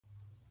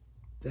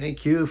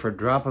Thank you for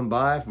dropping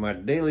by for my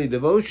daily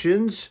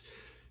devotions.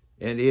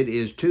 And it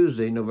is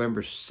Tuesday,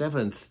 November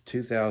 7th,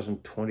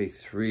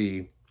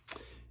 2023.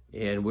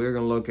 And we're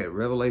going to look at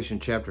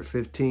Revelation chapter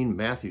 15,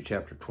 Matthew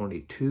chapter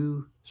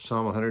 22,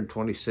 Psalm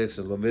 126,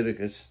 and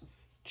Leviticus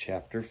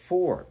chapter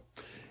 4.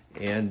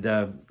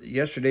 And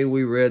yesterday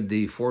we read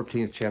the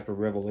 14th chapter of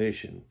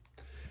Revelation.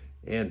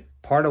 And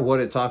part of what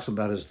it talks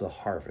about is the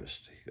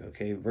harvest.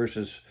 Okay,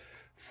 verses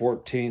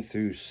 14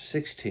 through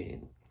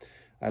 16.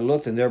 I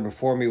looked, and there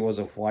before me was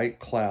a white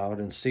cloud,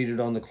 and seated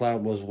on the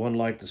cloud was one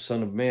like the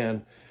Son of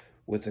Man,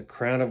 with a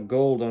crown of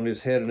gold on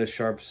his head and a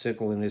sharp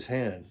sickle in his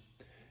hand.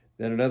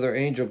 Then another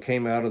angel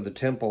came out of the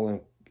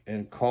temple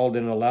and called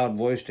in a loud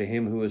voice to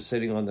him who was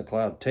sitting on the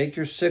cloud, "Take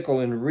your sickle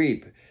and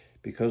reap,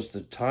 because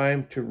the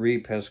time to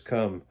reap has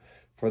come,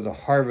 for the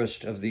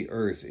harvest of the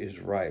earth is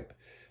ripe."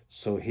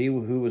 So he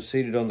who was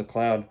seated on the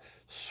cloud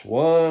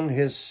swung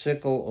his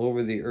sickle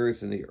over the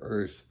earth, and the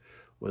earth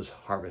was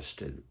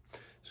harvested.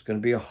 It's going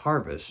to be a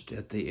harvest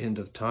at the end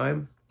of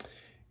time,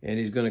 and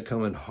he's going to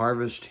come and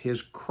harvest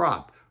his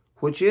crop,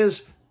 which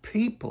is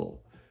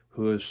people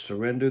who have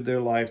surrendered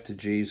their life to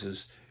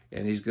Jesus,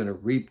 and he's going to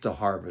reap the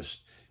harvest,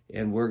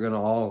 and we're going to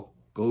all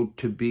go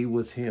to be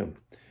with him.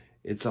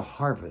 It's a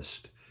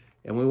harvest,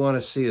 and we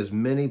want to see as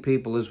many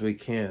people as we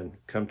can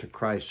come to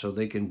Christ so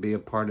they can be a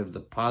part of the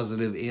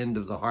positive end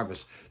of the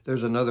harvest.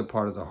 There's another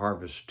part of the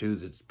harvest, too,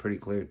 that's pretty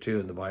clear, too,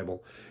 in the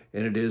Bible,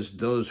 and it is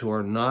those who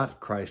are not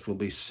Christ will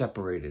be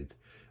separated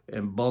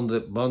and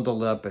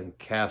bundled up and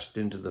cast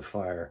into the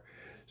fire.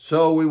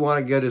 So we want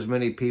to get as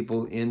many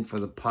people in for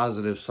the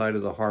positive side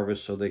of the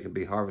harvest so they can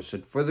be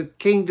harvested for the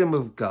kingdom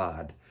of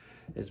God,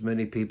 as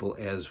many people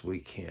as we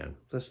can.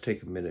 Let's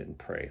take a minute and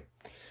pray.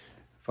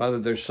 Father,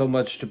 there's so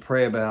much to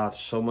pray about,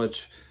 so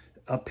much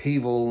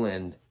upheaval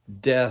and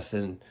death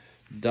and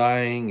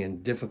dying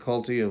and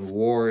difficulty and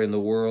war in the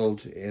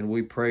world, and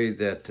we pray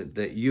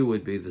that you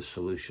would be the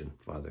solution,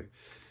 Father.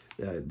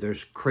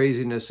 There's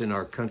craziness in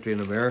our country in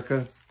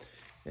America,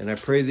 and I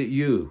pray that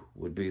you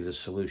would be the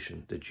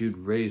solution, that you'd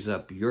raise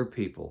up your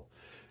people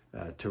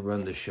to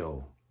run the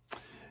show.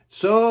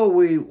 So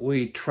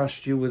we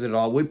trust you with it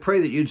all. We pray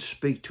that you'd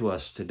speak to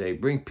us today.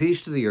 Bring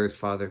peace to the earth,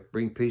 Father.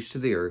 Bring peace to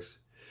the earth.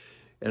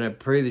 And I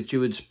pray that you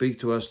would speak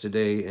to us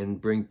today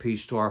and bring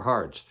peace to our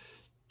hearts.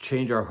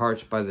 Change our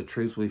hearts by the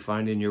truth we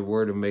find in your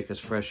word and make us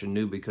fresh and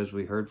new because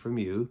we heard from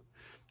you.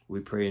 We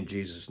pray in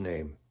Jesus'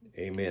 name.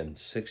 Amen.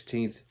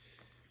 15th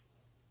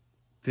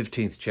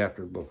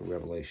chapter of the book of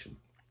Revelation.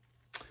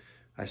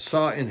 I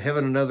saw in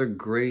heaven another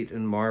great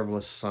and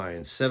marvelous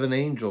sign, 7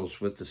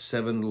 angels with the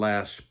 7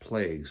 last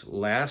plagues.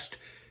 Last,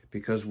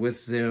 because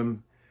with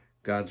them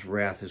God's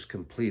wrath is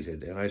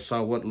completed. And I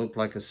saw what looked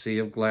like a sea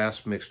of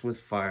glass mixed with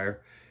fire,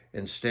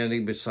 and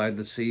standing beside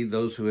the sea,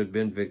 those who had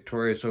been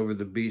victorious over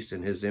the beast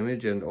in his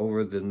image and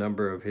over the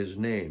number of his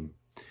name.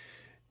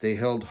 They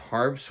held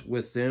harps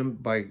with them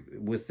by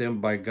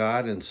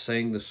God, and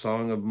sang the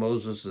song of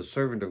Moses, the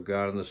servant of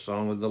God, and the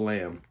song of the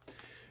Lamb.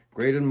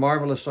 Great and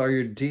marvelous are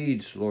your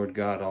deeds, Lord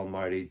God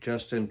Almighty.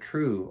 Just and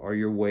true are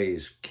your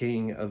ways,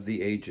 King of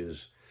the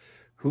ages.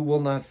 Who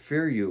will not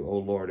fear you, O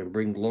Lord, and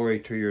bring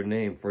glory to your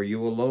name? For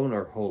you alone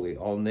are holy.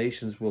 All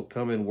nations will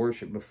come and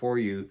worship before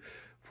you,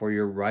 for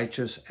your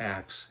righteous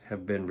acts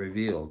have been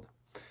revealed.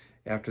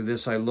 After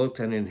this I looked,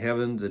 and in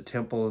heaven the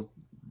temple,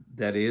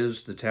 that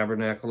is, the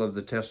tabernacle of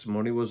the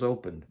testimony, was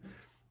opened.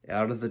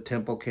 Out of the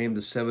temple came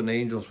the 7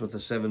 angels with the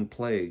 7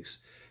 plagues.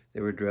 They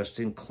were dressed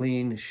in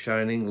clean,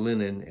 shining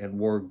linen and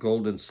wore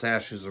golden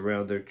sashes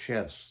around their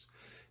chests.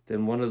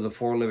 Then one of the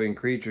 4 living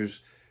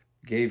creatures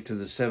gave to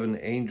the 7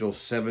 angels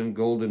 7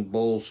 golden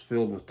bowls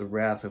filled with the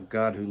wrath of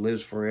God who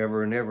lives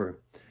forever and ever.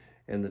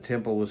 And the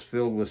temple was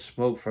filled with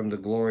smoke from the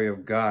glory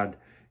of God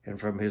and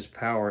from his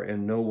power,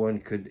 and no one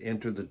could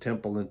enter the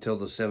temple until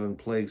the 7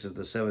 plagues of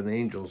the 7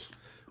 angels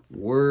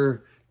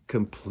were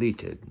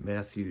completed.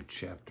 Matthew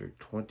chapter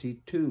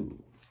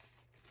 22.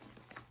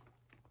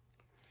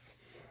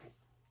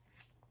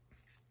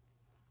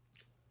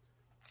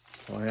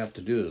 All I have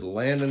to do is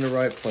land in the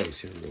right place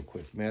here real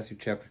quick. Matthew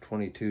chapter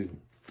 22.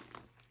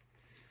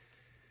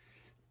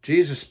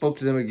 Jesus spoke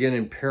to them again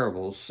in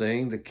parables,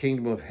 saying, "The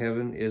kingdom of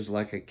heaven is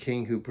like a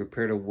king who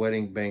prepared a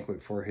wedding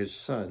banquet for his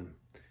son.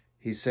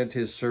 He sent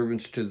his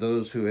servants to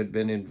those who had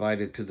been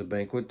invited to the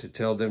banquet to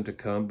tell them to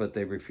come, but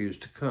they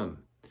refused to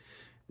come.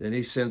 Then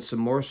he sent some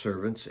more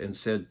servants and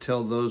said,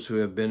 'Tell those who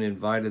have been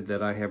invited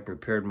that I have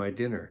prepared my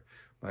dinner.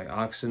 My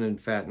oxen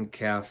and fattened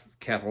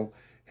cattle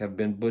have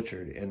been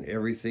butchered, and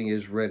everything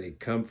is ready.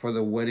 Come for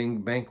the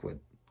wedding banquet.'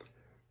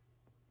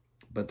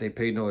 But they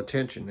paid no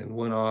attention and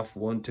went off,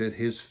 one to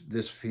his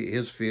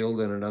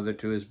field and another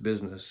to his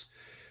business.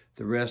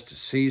 The rest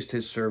seized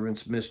his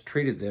servants,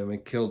 mistreated them,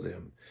 and killed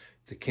them.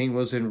 The king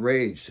was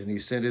enraged, and he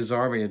sent his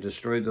army and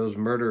destroyed those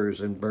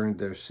murderers and burned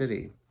their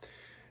city.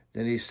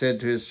 Then he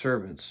said to his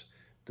servants,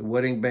 'The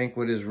wedding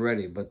banquet is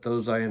ready, but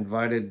those I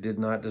invited did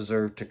not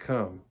deserve to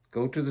come.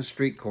 Go to the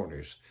street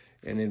corners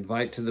and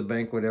invite to the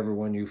banquet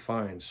everyone you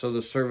find.' So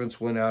the servants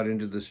went out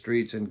into the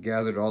streets and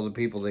gathered all the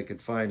people they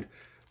could find,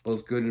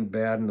 both good and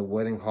bad, and the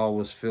wedding hall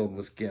was filled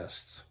with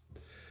guests.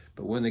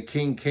 But when the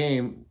king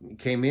came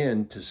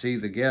in to see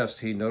the guest,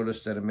 he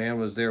noticed that a man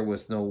was there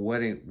with not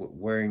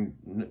wearing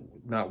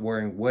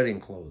wedding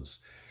clothes.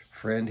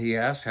 Friend, he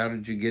asked, how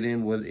did you get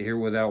in here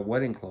without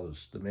wedding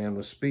clothes? The man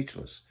was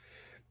speechless.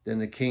 Then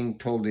the king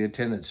told the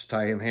attendants,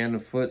 tie him hand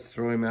and foot,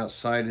 throw him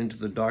outside into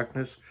the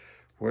darkness,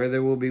 where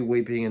there will be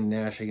weeping and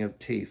gnashing of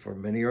teeth, for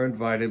many are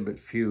invited, but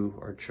few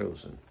are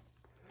chosen.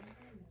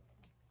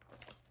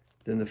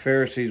 Then the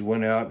Pharisees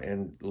went out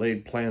and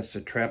laid plans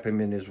to trap him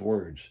in his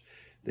words.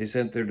 They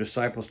sent their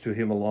disciples to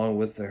him along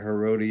with the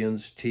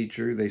Herodians.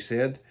 Teacher, they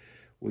said,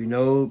 we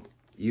know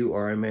you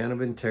are a man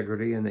of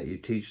integrity and that you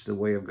teach the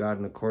way of God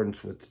in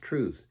accordance with the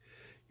truth.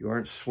 You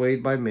aren't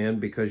swayed by men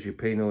because you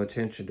pay no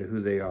attention to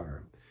who they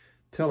are.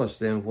 Tell us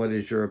then, what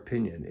is your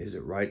opinion? Is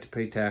it right to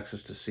pay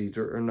taxes to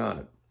Caesar or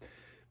not?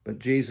 But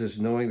Jesus,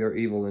 knowing their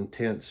evil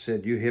intent,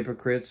 said, you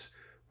hypocrites,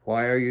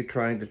 why are you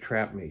trying to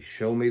trap me?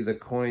 Show me the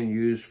coin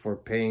used for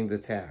paying the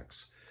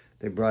tax.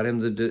 They brought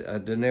him a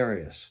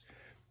denarius,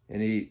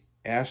 and he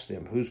asked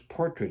them, whose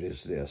portrait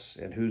is this,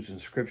 and whose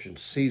inscription?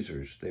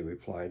 Caesar's, they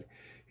replied.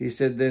 He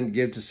said, then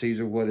give to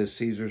Caesar what is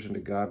Caesar's, and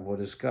to God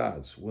what is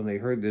God's. When they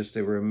heard this,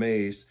 they were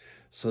amazed,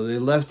 so they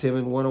left him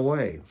and went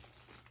away.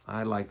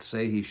 I like to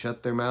say he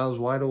shut their mouths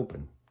wide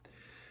open.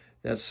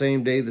 That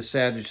same day, the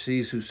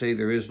Sadducees, who say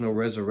there is no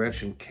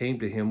resurrection, came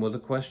to him with a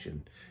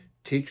question.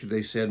 Teacher,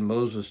 they said,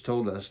 Moses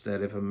told us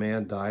that if a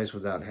man dies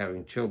without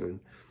having children,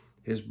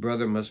 his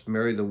brother must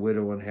marry the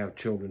widow and have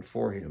children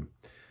for him.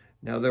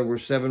 Now there were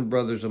 7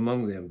 brothers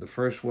among them. The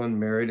first one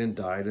married and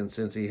died, and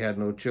since he had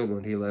no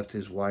children, he left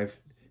his wife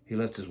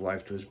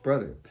to his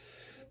brother.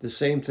 The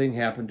same thing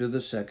happened to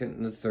the second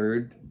and the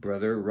third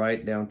brother,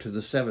 right down to the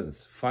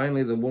 7th.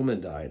 Finally, the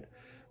woman died.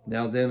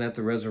 Now then, at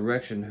the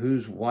resurrection,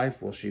 whose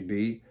wife will she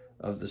be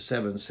of the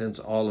 7, since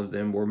all of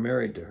them were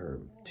married to her?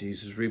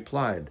 Jesus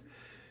replied,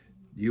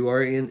 you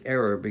are in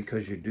error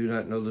because you do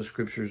not know the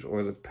scriptures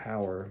or the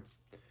power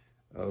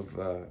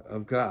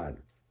of God.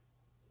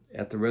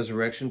 At the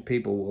resurrection,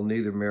 people will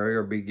neither marry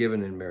or be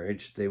given in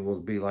marriage. They will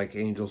be like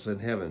angels in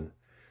heaven.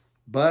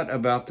 But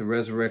about the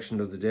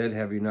resurrection of the dead,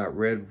 have you not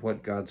read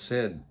what God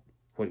said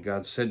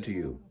to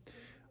you?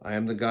 I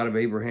am the God of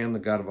Abraham, the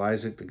God of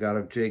Isaac, the God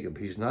of Jacob.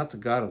 He's not the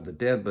God of the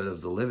dead, but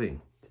of the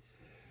living.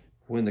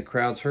 When the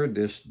crowds heard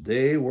this,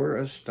 they were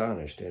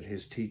astonished at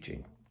his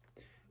teaching.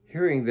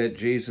 Hearing that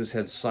Jesus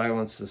had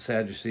silenced the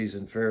Sadducees,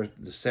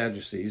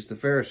 the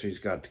Pharisees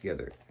got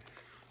together.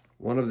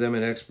 One of them,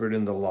 an expert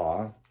in the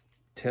law,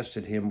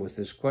 tested him with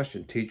this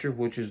question, Teacher,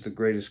 which is the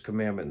greatest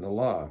commandment in the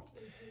law?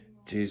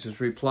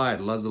 Jesus replied,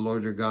 love the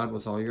Lord your God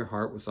with all your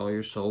heart, with all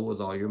your soul, with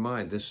all your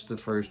mind. This is the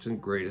first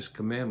and greatest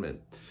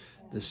commandment.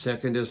 The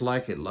second is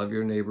like it, love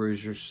your neighbor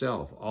as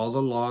yourself. All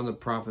the law and the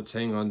prophets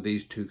hang on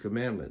these 2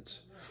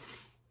 commandments.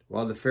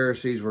 While the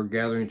Pharisees were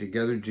gathering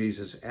together,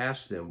 Jesus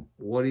asked them,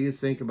 what do you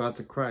think about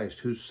the Christ?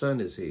 Whose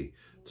son is he?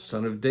 The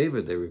son of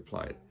David, they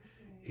replied.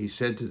 He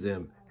said to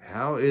them,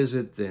 how is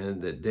it then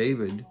that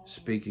David,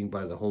 speaking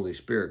by the Holy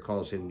Spirit,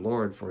 calls him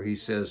Lord? For he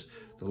says,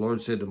 the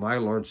Lord said to my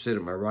Lord, sit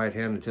at my right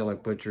hand until I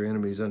put your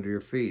enemies under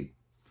your feet.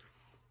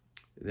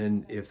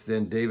 If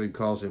David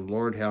calls him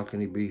Lord, how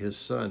can he be his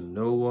son?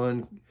 No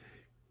one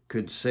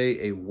could say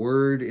a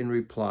word in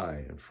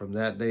reply. And from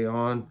that day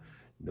on,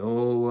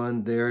 no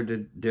one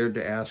dared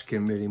to ask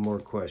him any more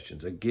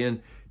questions.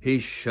 Again, he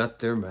shut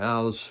their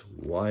mouths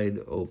wide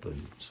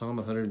open. Psalm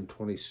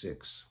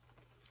 126.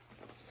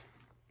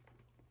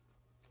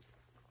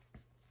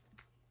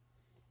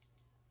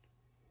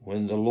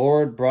 When the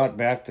Lord brought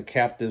back the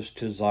captives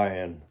to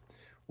Zion,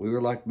 we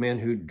were like men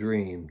who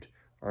dreamed.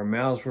 Our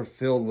mouths were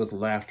filled with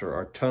laughter,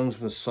 our tongues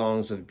with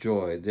songs of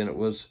joy. Then it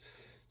was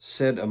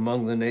said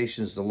among the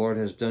nations, the Lord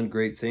has done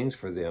great things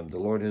for them. The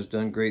Lord has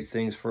done great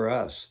things for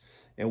us,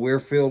 and we're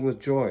filled with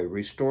joy.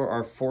 Restore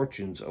our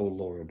fortunes, O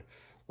Lord,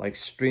 like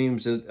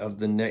streams in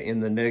the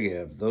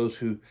Negev. Those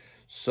who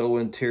sow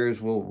in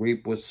tears will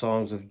reap with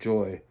songs of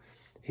joy.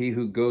 He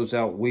who goes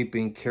out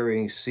weeping,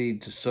 carrying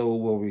seed to sow,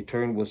 will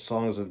return with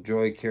songs of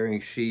joy,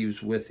 carrying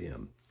sheaves with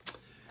him.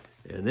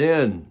 And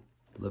then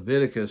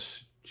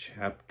Leviticus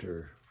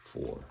chapter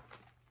 4.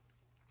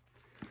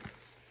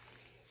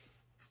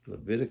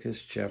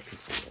 Leviticus chapter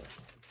 4.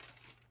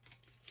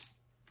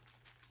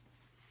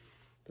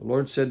 The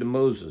Lord said to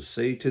Moses,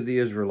 say to the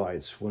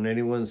Israelites, when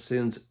anyone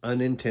sins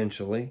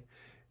unintentionally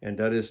and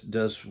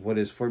does what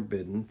is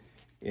forbidden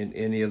in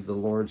any of the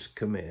Lord's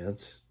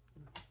commands,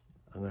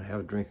 I'm going to have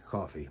a drink of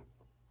coffee.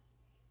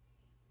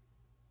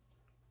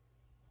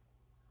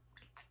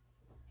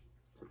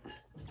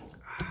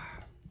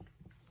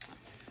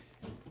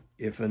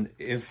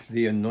 If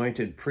the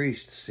anointed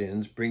priest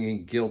sins,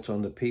 bringing guilt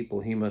on the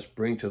people, he must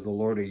bring to the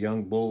Lord a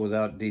young bull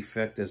without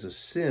defect as a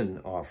sin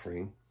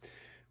offering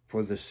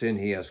for the sin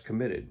he has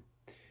committed.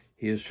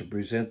 He is to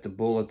present the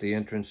bull at the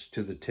entrance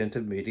to the tent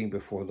of meeting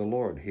before the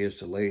Lord. He is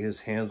to lay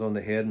his hands on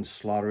the head and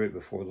slaughter it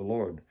before the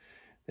Lord.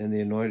 Then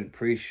the anointed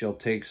priest shall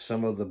take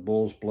some of the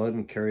bull's blood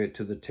and carry it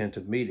to the tent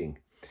of meeting.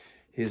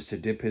 He is to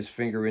dip his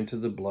finger into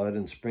the blood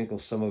and sprinkle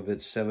some of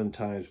it 7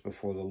 times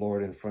before the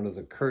Lord in front of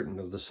the curtain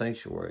of the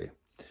sanctuary.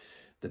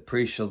 The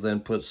priest shall then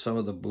put some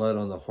of the blood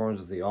on the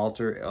horns of the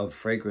altar of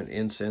fragrant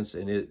incense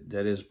in it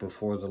that is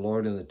before the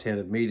Lord in the tent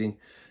of meeting.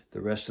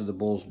 The rest of the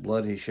bull's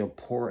blood he shall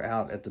pour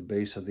out at the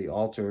base of the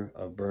altar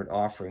of burnt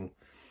offering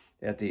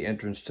at the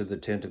entrance to the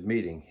tent of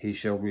meeting. He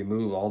shall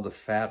remove all the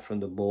fat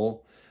from the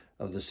bull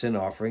of the sin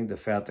offering, the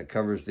fat that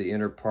covers the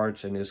inner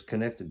parts and is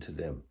connected to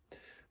them,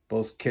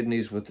 both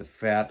kidneys with the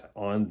fat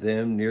on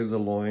them near the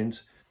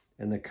loins,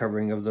 and the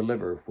covering of the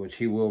liver, which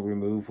he will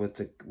remove with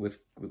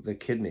the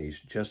kidneys,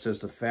 just as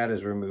the fat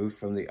is removed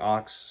from the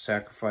ox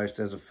sacrificed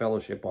as a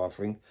fellowship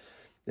offering.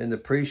 Then the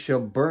priest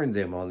shall burn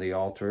them on the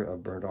altar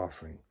of burnt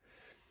offering.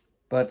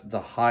 But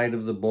the hide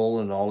of the bull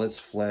and all its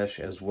flesh,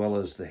 as well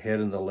as the head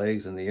and the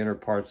legs and the inner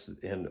parts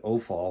and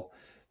offal,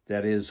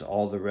 that is,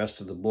 all the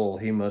rest of the bull,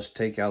 he must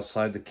take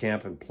outside the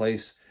camp and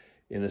place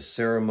in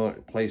a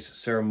place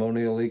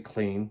ceremonially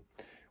clean,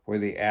 where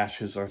the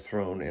ashes are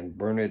thrown, and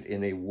burn it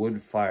in a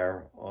wood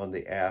fire on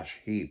the ash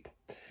heap.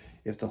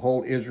 If the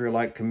whole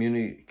Israelite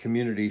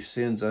community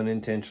sins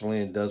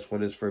unintentionally and does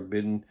what is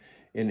forbidden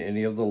in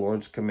any of the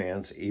Lord's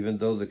commands, even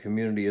though the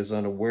community is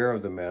unaware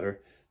of the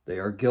matter, they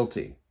are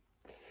guilty.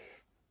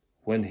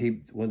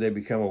 When they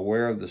become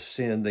aware of the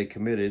sin they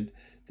committed,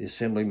 the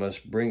assembly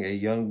must bring a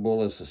young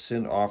bull as a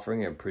sin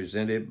offering and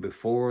present it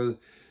before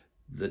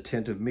the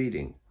tent of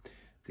meeting.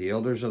 The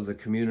elders of the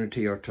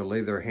community are to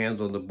lay their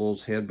hands on the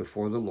bull's head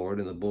before the Lord,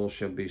 and the bull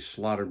shall be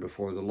slaughtered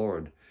before the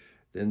Lord.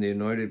 Then the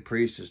anointed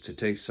priest is to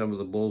take some of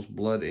the bull's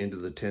blood into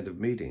the tent of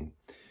meeting.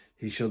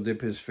 He shall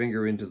dip his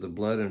finger into the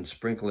blood and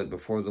sprinkle it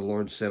before the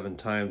Lord 7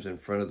 times in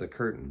front of the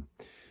curtain.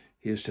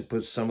 He is to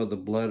put some of the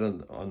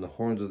blood on the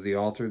horns of the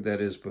altar that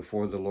is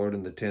before the Lord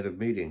in the tent of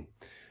meeting.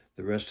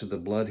 The rest of the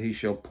blood he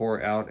shall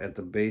pour out at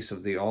the base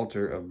of the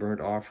altar of burnt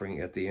offering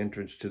at the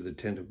entrance to the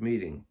tent of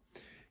meeting.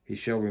 He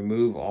shall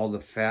remove all the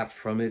fat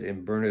from it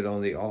and burn it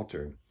on the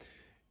altar,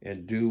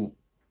 and do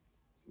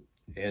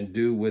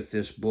with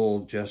this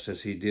bull just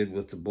as he did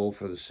with the bull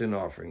for the sin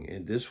offering.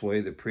 In this way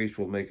the priest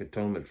will make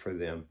atonement for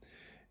them,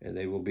 and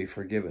they will be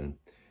forgiven.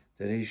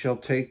 Then he shall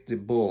take the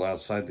bull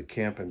outside the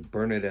camp and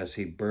burn it as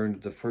he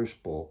burned the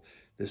first bull.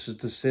 This is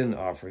the sin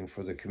offering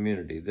for the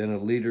community. Then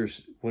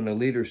when a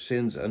leader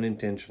sins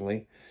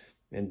unintentionally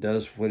and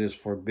does what is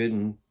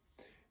forbidden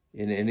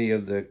in any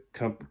of the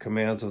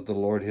commands of the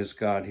Lord his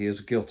God, he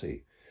is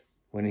guilty.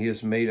 When he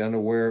is made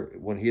aware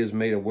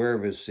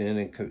of his sin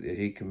and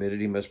he committed,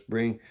 he must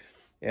bring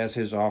as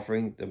his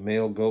offering the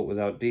male goat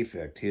without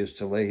defect. He is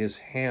to lay his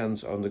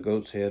hands on the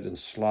goat's head and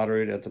slaughter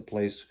it at the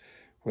place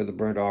where the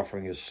burnt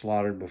offering is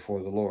slaughtered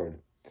before the Lord.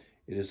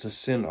 It is a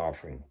sin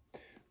offering.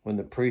 When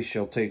the priest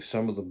shall take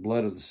some of the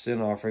blood of the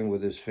sin offering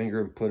with his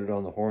finger and put it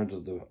on the horns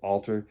of the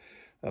altar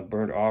of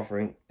burnt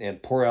offering,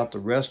 and pour out the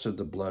rest of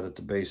the blood at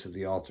the base of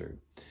the altar.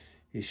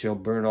 He shall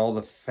burn all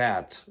the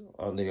fat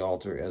on the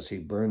altar as he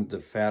burned the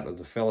fat of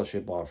the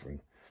fellowship offering.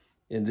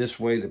 In this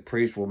way the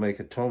priest will make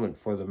atonement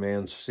for the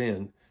man's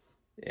sin,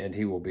 and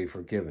he will be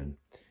forgiven.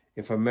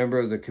 If a member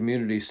of the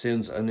community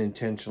sins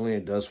unintentionally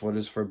and does what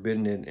is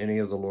forbidden in any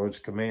of the Lord's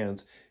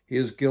commands, he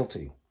is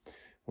guilty.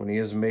 When he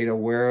is made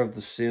aware of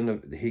the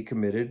sin he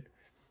committed,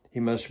 he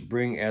must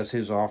bring as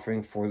his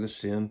offering for the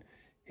sin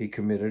he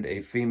committed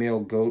a female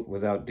goat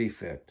without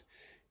defect.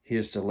 He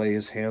is to lay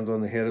his hands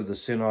on the head of the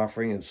sin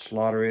offering and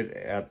slaughter it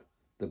at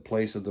the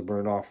place of the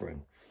burnt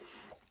offering.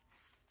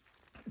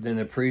 Then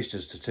the priest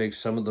is to take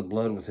some of the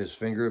blood with his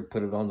finger and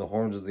put it on the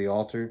horns of the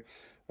altar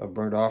of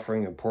burnt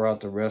offering and pour out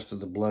the rest of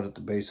the blood at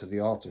the base of the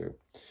altar.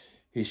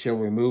 He shall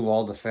remove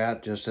all the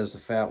fat, just as the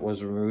fat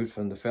was removed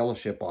from the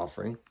fellowship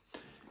offering.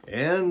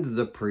 And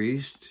the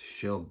priest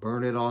shall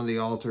burn it on the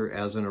altar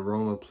as an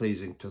aroma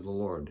pleasing to the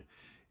Lord.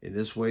 In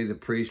this way the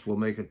priest will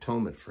make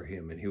atonement for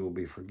him, and he will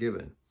be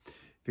forgiven.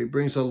 If he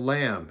brings a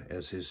lamb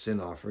as his sin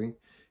offering,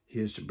 he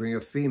is to bring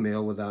a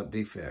female without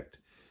defect.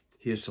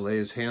 He is to lay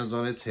his hands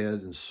on its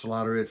head and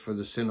slaughter it for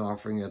the sin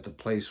offering at the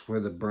place where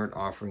the burnt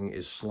offering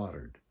is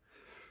slaughtered.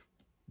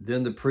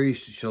 Then the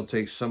priest shall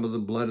take some of the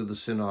blood of the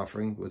sin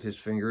offering with his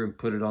finger and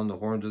put it on the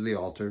horns of the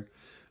altar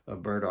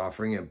of burnt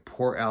offering and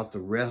pour out the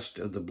rest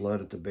of the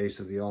blood at the base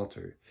of the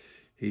altar.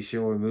 He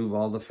shall remove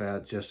all the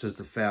fat, just as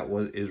the fat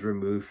is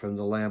removed from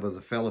the lamb of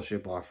the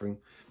fellowship offering,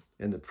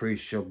 and the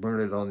priest shall burn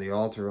it on the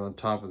altar on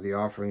top of the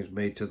offerings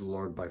made to the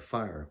Lord by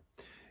fire.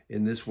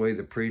 In this way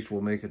the priest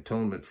will make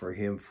atonement for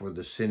him for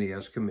the sin he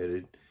has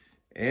committed,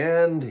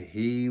 and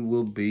he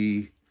will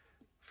be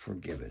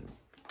forgiven.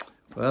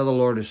 Well, the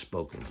Lord has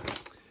spoken.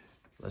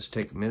 Let's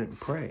take a minute and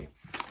pray.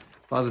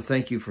 Father,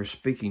 thank you for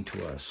speaking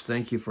to us.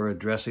 Thank you for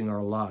addressing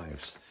our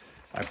lives.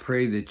 I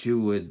pray that you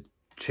would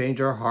change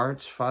our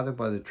hearts, Father,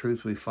 by the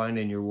truth we find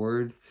in your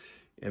word,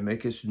 and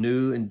make us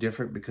new and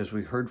different because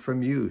we heard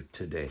from you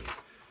today.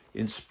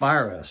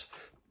 Inspire us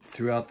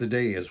throughout the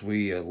day as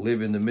we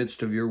live in the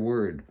midst of your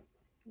word.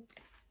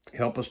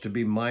 Help us to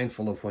be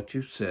mindful of what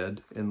you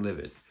said and live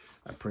it.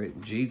 I pray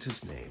in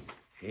Jesus' name.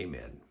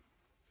 Amen.